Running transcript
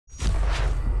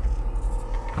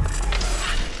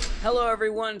Hello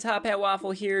everyone, Top Hat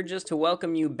Waffle here, just to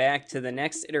welcome you back to the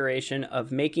next iteration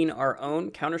of making our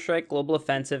own Counter-Strike Global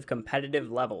Offensive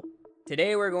competitive level.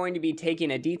 Today we're going to be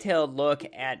taking a detailed look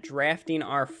at drafting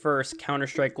our first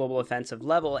Counter-Strike Global Offensive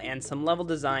level and some level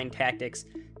design tactics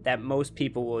that most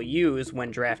people will use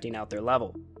when drafting out their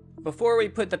level. Before we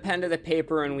put the pen to the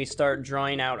paper and we start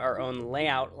drawing out our own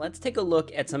layout, let's take a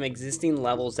look at some existing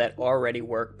levels that already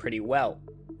work pretty well.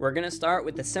 We're going to start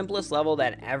with the simplest level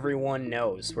that everyone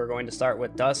knows. We're going to start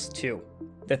with Dust 2.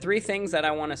 The three things that I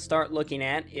want to start looking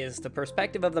at is the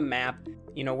perspective of the map,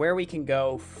 where we can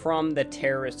go from the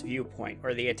terrorist viewpoint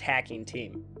or the attacking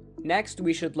team. Next,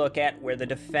 we should look at where the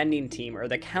defending team or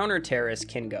the counter-terrorist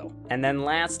can go. And then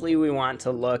lastly, we want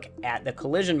to look at the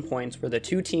collision points where the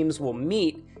two teams will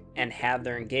meet and have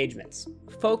their engagements.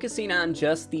 Focusing on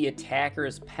just the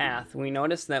attacker's path, we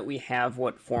notice that we have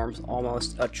what forms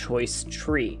almost a choice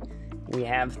tree. We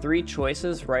have three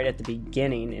choices right at the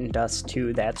beginning in Dust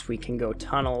 2. That's we can go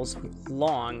tunnels,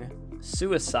 long,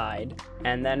 suicide,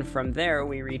 and then from there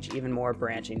we reach even more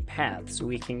branching paths.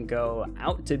 We can go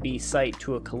out to B site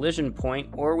to a collision point,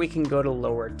 or we can go to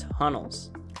lower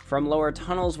tunnels. From lower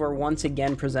tunnels, we're once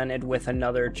again presented with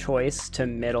another choice to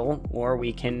middle, or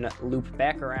we can loop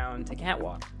back around to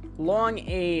catwalk. Long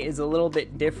A is a little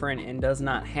bit different and does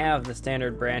not have the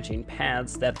standard branching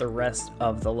paths that the rest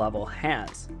of the level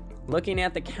has. Looking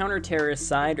at the counter-terrorist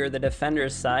side or the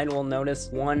defender's side, we'll notice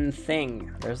one thing.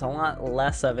 There's a lot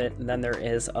less of it than there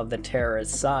is of the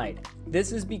terrorist side.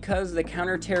 This is because the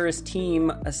counter-terrorist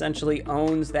team essentially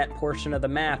owns that portion of the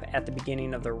map at the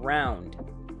beginning of the round.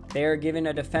 They are given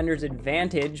a defender's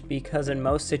advantage because in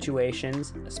most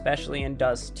situations, especially in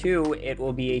Dust 2, it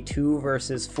will be a 2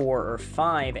 versus 4 or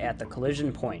 5 at the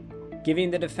collision point.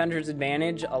 Giving the defender's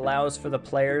advantage allows for the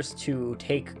players to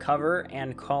take cover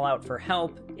and call out for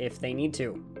help if they need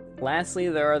to. Lastly,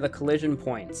 there are the collision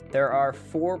points. There are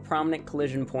 4 prominent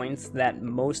collision points that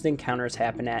most encounters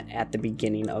happen at the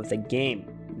beginning of the game.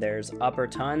 There's upper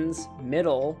tuns,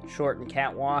 middle, short and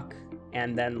catwalk,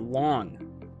 and then long.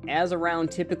 As a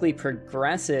round typically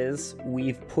progresses,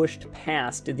 we've pushed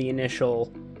past the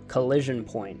initial collision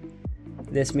point.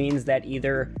 This means that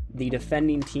either the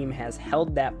defending team has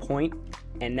held that point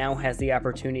and now has the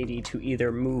opportunity to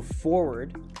either move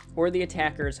forward, or the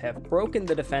attackers have broken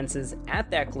the defenses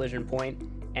at that collision point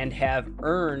and have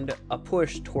earned a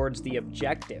push towards the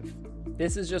objective.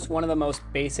 This is just one of the most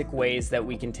basic ways that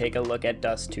we can take a look at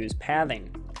Dust 2's pathing.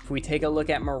 If we take a look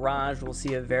at Mirage, we'll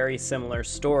see a very similar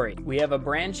story. We have a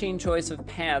branching choice of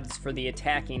paths for the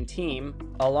attacking team,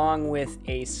 along with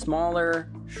a smaller,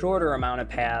 shorter amount of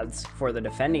paths for the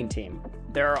defending team.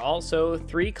 There are also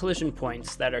 3 collision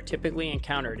points that are typically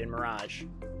encountered in Mirage.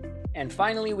 And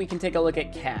finally, we can take a look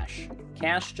at Cache.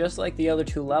 Cache, just like the other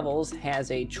 2 levels,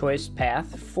 has a choice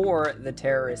path for the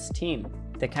terrorist team.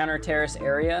 The counter-terrorist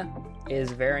area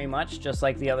is very much just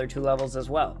like the other 2 levels as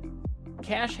well.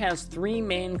 Cache has 3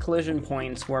 main collision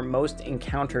points where most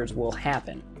encounters will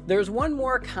happen. There's one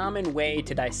more common way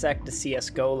to dissect a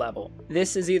CSGO level.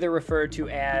 This is either referred to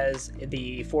as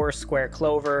the 4 square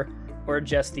clover or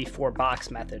just the 4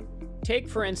 box method. Take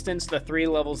for instance the 3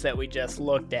 levels that we just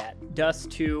looked at,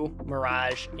 Dust 2,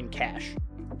 Mirage, and Cache.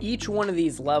 Each one of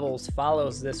these levels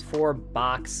follows this 4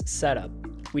 box setup.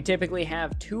 We typically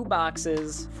have 2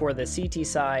 boxes for the CT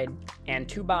side and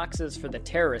 2 boxes for the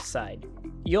terrorist side.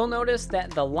 You'll notice that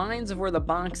the lines of where the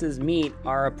boxes meet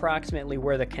are approximately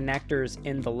where the connectors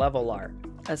in the level are.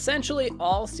 Essentially,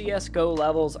 all CSGO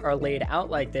levels are laid out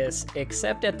like this,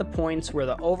 except at the points where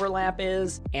the overlap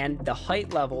is and the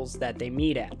height levels that they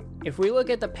meet at. If we look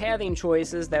at the pathing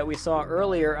choices that we saw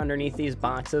earlier underneath these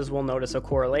boxes, we'll notice a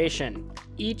correlation.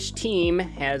 Each team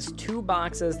has 2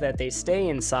 boxes that they stay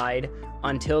inside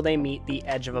until they meet the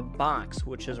edge of a box,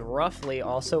 which is roughly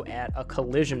also at a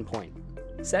collision point.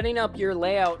 Setting up your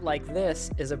layout like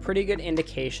this is a pretty good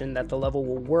indication that the level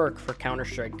will work for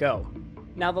Counter-Strike Go.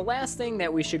 Now the last thing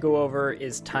that we should go over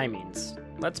is timings.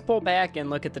 Let's pull back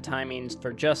and look at the timings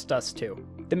for just Dust 2.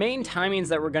 The main timings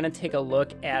that we're going to take a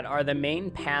look at are the main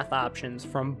path options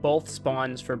from both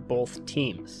spawns for both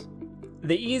teams.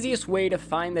 The easiest way to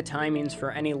find the timings for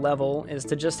any level is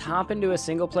to just hop into a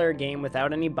single player game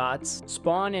without any bots,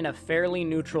 spawn in a fairly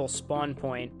neutral spawn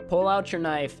point, pull out your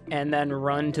knife, and then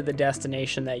run to the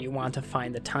destination that you want to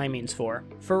find the timings for.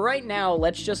 For right now,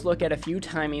 let's just look at a few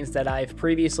timings that I've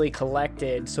previously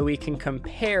collected so we can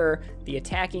compare the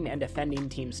attacking and defending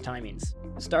teams' timings.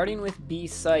 Starting with B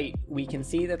site, we can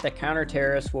see that the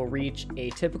counter-terrorist will reach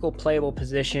a typical playable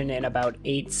position in about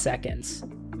 8 seconds.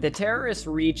 The terrorists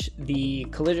reach the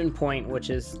collision point,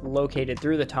 which is located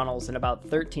through the tunnels, in about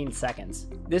 13 seconds.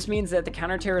 This means that the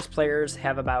counter-terrorist players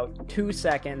have about 2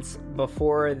 seconds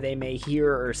before they may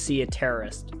hear or see a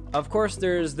terrorist. Of course,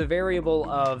 there's the variable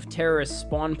of terrorist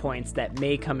spawn points that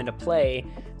may come into play,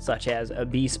 such as a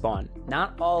B spawn.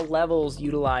 Not all levels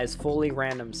utilize fully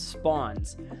random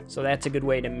spawns, so that's a good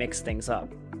way to mix things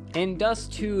up. In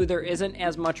Dust 2, there isn't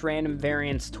as much random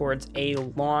variance towards A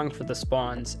long for the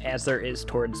spawns as there is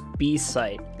towards B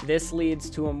site. This leads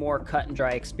to a more cut and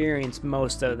dry experience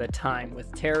most of the time,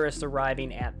 with terrorists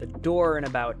arriving at the door in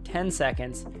about 10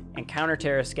 seconds, and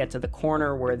counter-terrorists get to the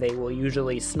corner where they will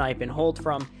usually snipe and hold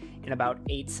from in about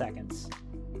 8 seconds.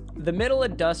 The middle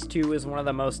of Dust 2 is one of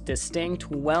the most distinct,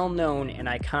 well-known, and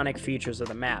iconic features of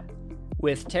the map.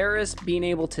 With terrorists being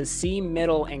able to see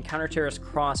middle and counter-terrorists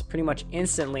cross pretty much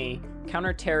instantly,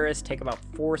 counter-terrorists take about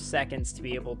 4 seconds to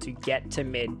be able to get to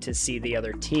mid to see the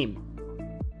other team.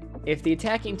 If the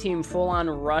attacking team full-on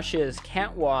rushes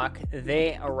catwalk,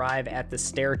 they arrive at the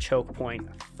stair choke point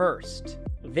first.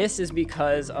 This is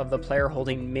because of the player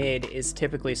holding mid is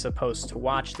typically supposed to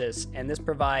watch this, and this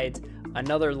provides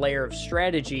another layer of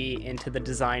strategy into the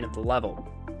design of the level.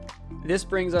 This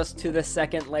brings us to the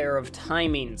second layer of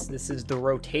timings. This is the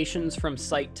rotations from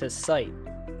site to site.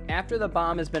 After the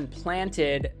bomb has been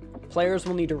planted, players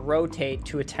will need to rotate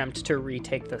to attempt to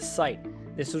retake the site.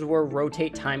 This is where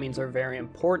rotate timings are very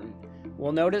important.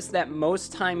 We'll notice that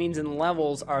most timings in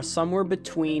levels are somewhere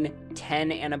between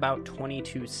 10 and about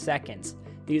 22 seconds.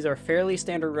 These are fairly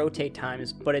standard rotate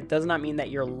times, but it does not mean that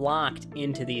you're locked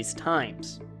into these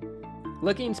times.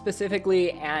 Looking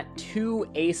specifically at 2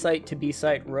 A site to B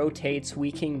site rotates,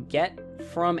 we can get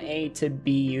from A to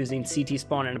B using CT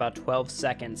spawn in about 12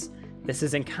 seconds. This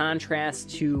is in contrast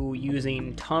to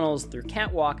using tunnels through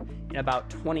catwalk in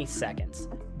about 20 seconds.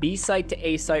 B site to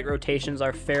A site rotations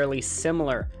are fairly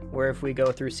similar, where if we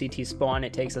go through CT spawn,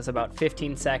 it takes us about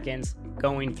 15 seconds.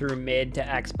 Going through mid to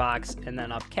Xbox and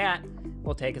then up cat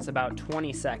will take us about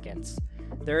 20 seconds.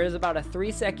 There is about a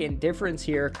 3-second difference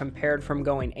here compared from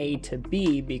going A to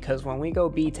B, because when we go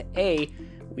B to A,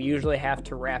 we usually have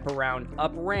to wrap around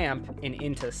up ramp and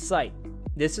into site.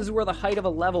 This is where the height of a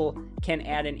level can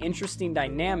add an interesting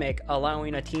dynamic,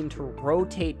 allowing a team to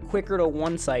rotate quicker to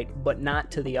one site but not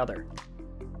to the other.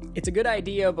 It's a good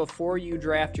idea before you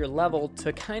draft your level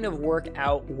to kind of work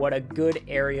out what a good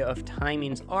area of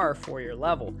timings are for your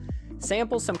level.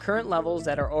 Sample some current levels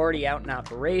that are already out in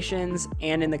operations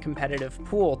and in the competitive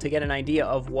pool to get an idea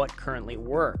of what currently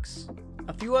works.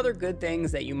 A few other good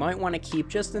things that you might want to keep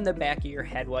just in the back of your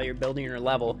head while you're building your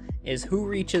level is who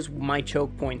reaches my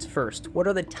choke points first. What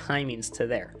are the timings to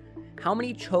there? How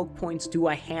many choke points do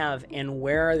I have and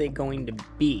where are they going to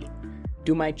be?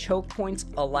 Do my choke points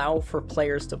allow for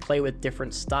players to play with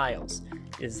different styles?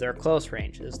 Is there close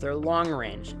range? Is there long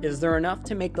range? Is there enough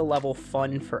to make the level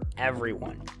fun for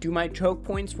everyone? Do my choke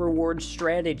points reward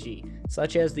strategy,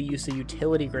 such as the use of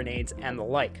utility grenades and the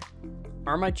like?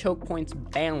 Are my choke points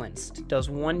balanced? Does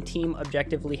one team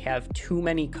objectively have too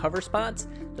many cover spots?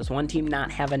 Does one team not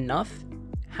have enough?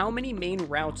 How many main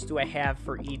routes do I have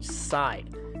for each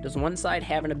side? Does one side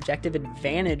have an objective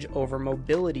advantage over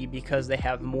mobility because they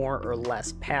have more or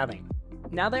less pathing?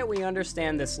 Now that we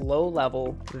understand this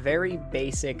low-level, very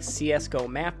basic CSGO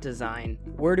map design,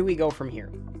 where do we go from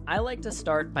here? I like to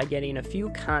start by getting a few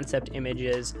concept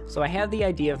images so I have the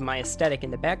idea of my aesthetic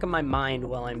in the back of my mind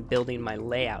while I'm building my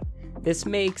layout. This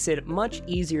makes it much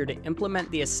easier to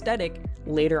implement the aesthetic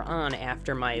later on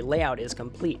after my layout is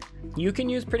complete. You can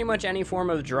use pretty much any form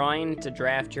of drawing to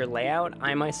draft your layout.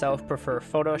 I myself prefer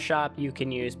Photoshop. You can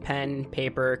use pen,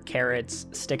 paper, carrots,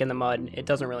 stick in the mud, it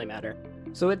doesn't really matter.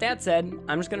 So with that said,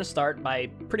 I'm just going to start by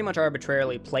pretty much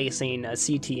arbitrarily placing a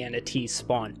CT and a T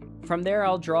spawn. From there,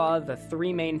 I'll draw the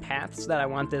 3 main paths that I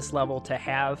want this level to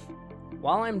have.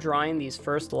 While I'm drawing these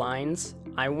first lines,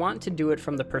 I want to do it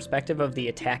from the perspective of the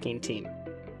attacking team.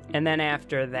 And then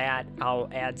after that, I'll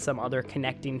add some other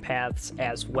connecting paths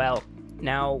as well.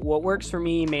 Now, what works for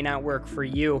me may not work for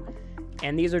you,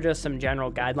 and these are just some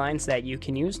general guidelines that you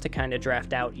can use to kind of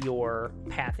draft out your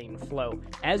pathing flow.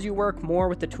 As you work more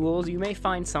with the tools, you may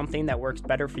find something that works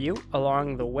better for you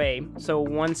along the way. So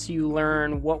once you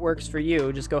learn what works for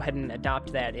you, just go ahead and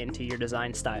adopt that into your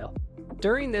design style.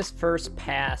 During this first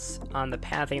pass on the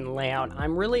pathing layout,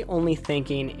 I'm really only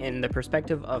thinking in the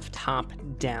perspective of top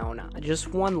down.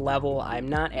 Just one level, I'm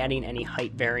not adding any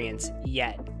height variance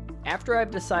yet. After I've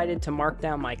decided to mark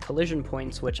down my collision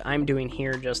points, which I'm doing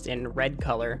here just in red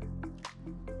color,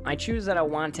 I choose that I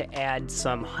want to add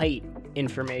some height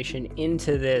information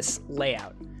into this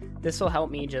layout. This will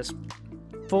help me just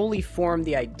fully form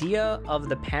the idea of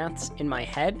the paths in my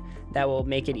head that will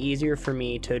make it easier for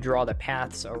me to draw the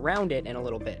paths around it in a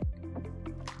little bit.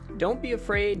 Don't be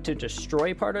afraid to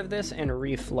destroy part of this and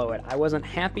reflow it. I wasn't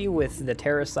happy with the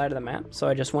terrace side of the map, so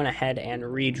I just went ahead and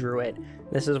redrew it.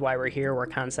 This is why we're here, we're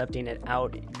concepting it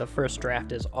out. The first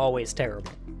draft is always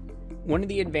terrible. One of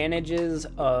the advantages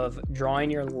of drawing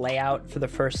your layout for the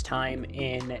first time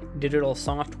in digital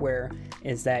software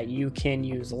is that you can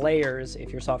use layers,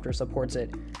 if your software supports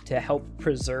it, to help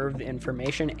preserve the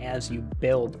information as you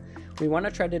build. We want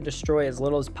to try to destroy as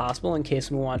little as possible in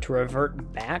case we want to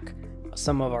revert back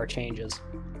some of our changes.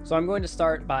 So I'm going to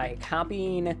start by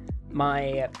copying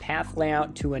my path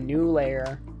layout to a new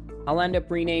layer. I'll end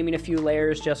up renaming a few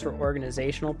layers just for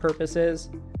organizational purposes.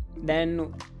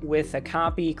 Then with a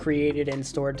copy created and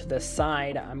stored to the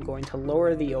side, I'm going to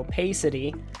lower the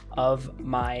opacity of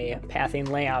my pathing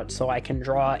layout so I can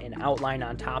draw an outline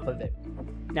on top of it.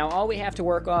 Now all we have to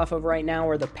work off of right now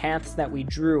are the paths that we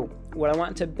drew. What I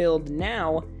want to build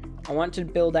now, I want to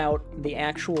build out the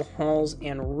actual halls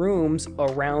and rooms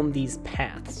around these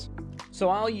paths. So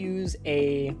I'll use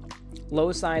a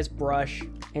low size brush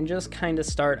and just kind of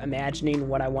start imagining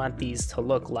what I want these to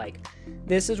look like.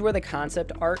 This is where the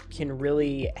concept art can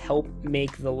really help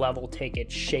make the level take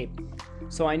its shape.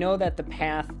 So I know that the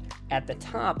path at the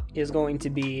top is going to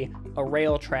be a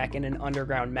rail track in an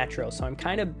underground metro, so I'm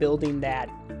kind of building that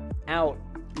out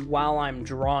while I'm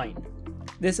drawing.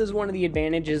 This is one of the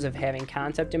advantages of having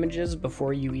concept images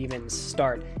before you even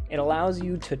start. It allows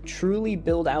you to truly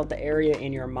build out the area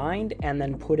in your mind and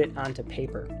then put it onto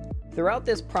paper. Throughout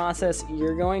this process,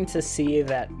 you're going to see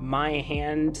that my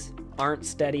hands aren't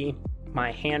steady,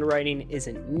 my handwriting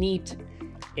isn't neat.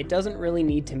 It doesn't really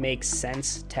need to make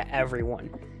sense to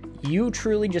everyone. You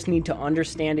truly just need to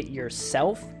understand it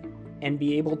yourself and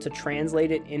be able to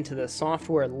translate it into the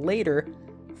software later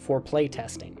for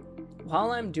playtesting.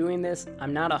 While I'm doing this,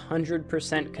 I'm not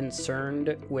 100%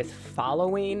 concerned with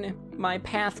following my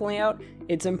path layout.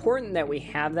 It's important that we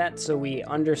have that so we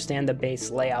understand the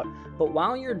base layout, but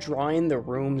while you're drawing the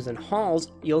rooms and halls,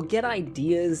 you'll get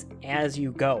ideas as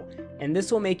you go, and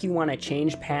this will make you want to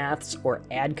change paths or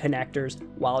add connectors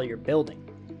while you're building.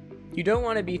 You don't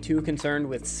want to be too concerned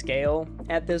with scale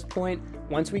at this point.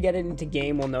 Once we get it into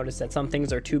game, we'll notice that some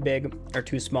things are too big or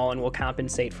too small, and we'll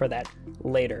compensate for that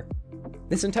later.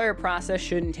 This entire process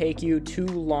shouldn't take you too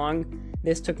long.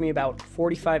 This took me about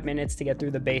 45 minutes to get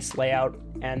through the base layout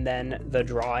and then the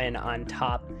draw-in on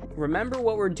top. Remember,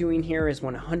 what we're doing here is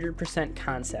 100%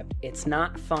 concept. It's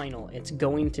not final, it's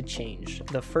going to change.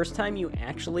 The first time you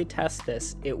actually test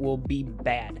this, it will be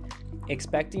bad.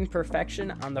 Expecting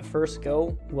perfection on the first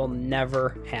go will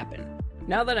never happen.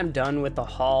 Now that I'm done with the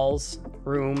halls,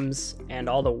 rooms, and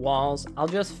all the walls, I'll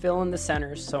just fill in the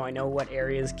centers so I know what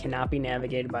areas cannot be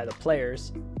navigated by the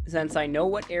players. Since I know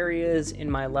what areas in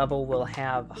my level will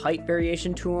have height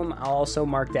variation to them, I'll also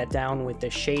mark that down with the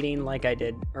shading like I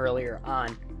did earlier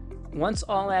on. Once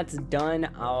all that's done,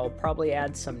 I'll probably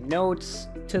add some notes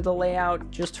to the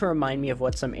layout just to remind me of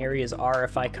what some areas are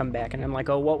if I come back and I'm like,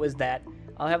 oh, what was that?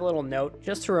 I'll have a little note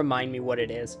just to remind me what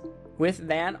it is. With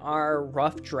that, our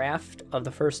rough draft of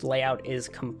the first layout is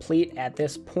complete at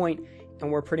this point,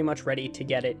 and we're pretty much ready to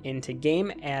get it into game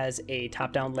as a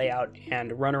top-down layout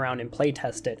and run around and play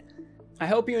test it. I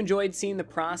hope you enjoyed seeing the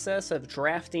process of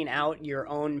drafting out your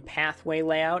own pathway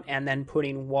layout and then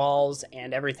putting walls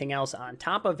and everything else on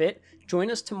top of it. Join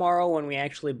us tomorrow when we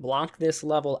actually block this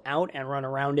level out and run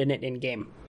around in it in game.